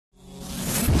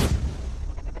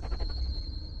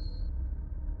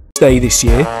Day this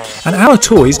year, and our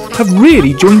toys have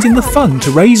really joined in the fun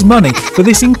to raise money for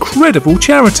this incredible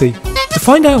charity. To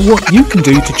find out what you can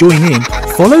do to join in,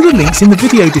 follow the links in the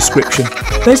video description.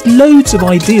 There's loads of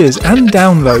ideas and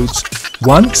downloads.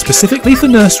 One specifically for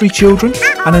nursery children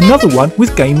and another one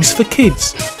with games for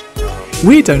kids.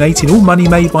 We're donating all money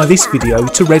made by this video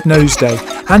to Red Nose Day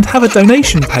and have a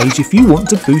donation page if you want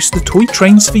to boost the Toy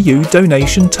Trains for You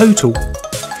donation total.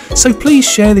 So please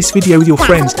share this video with your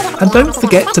friends and don't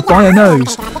forget to buy a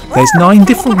nose. There's 9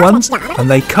 different ones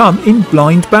and they come in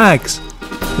blind bags.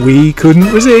 We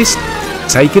couldn't resist.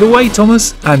 Take it away,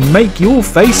 Thomas, and make your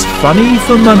face funny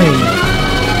for money.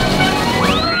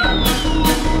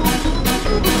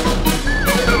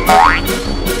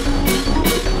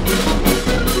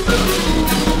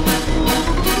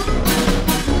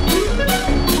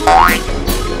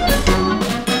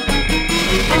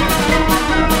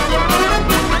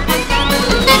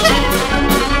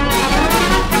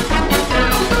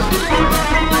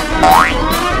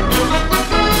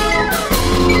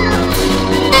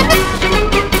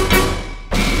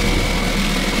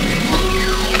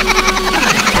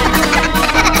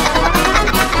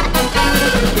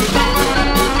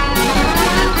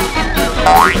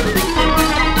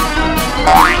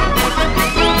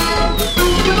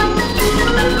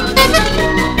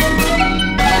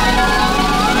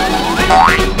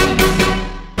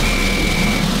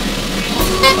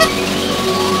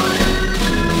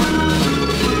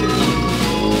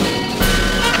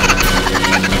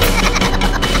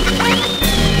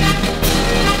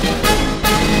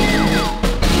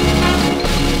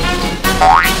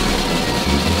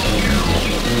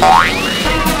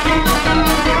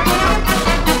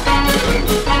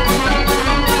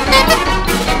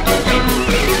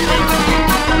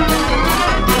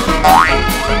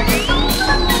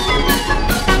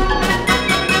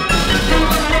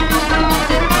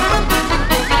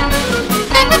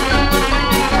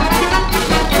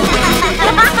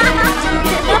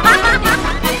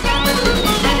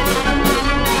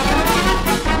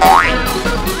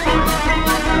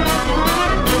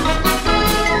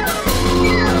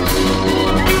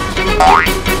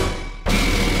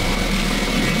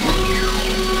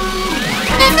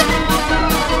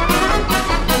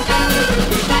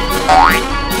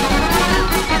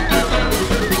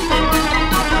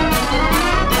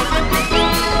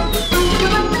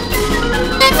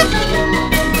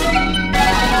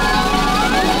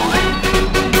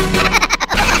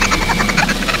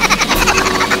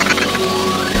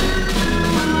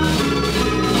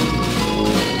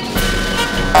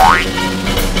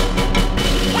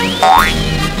 Boing.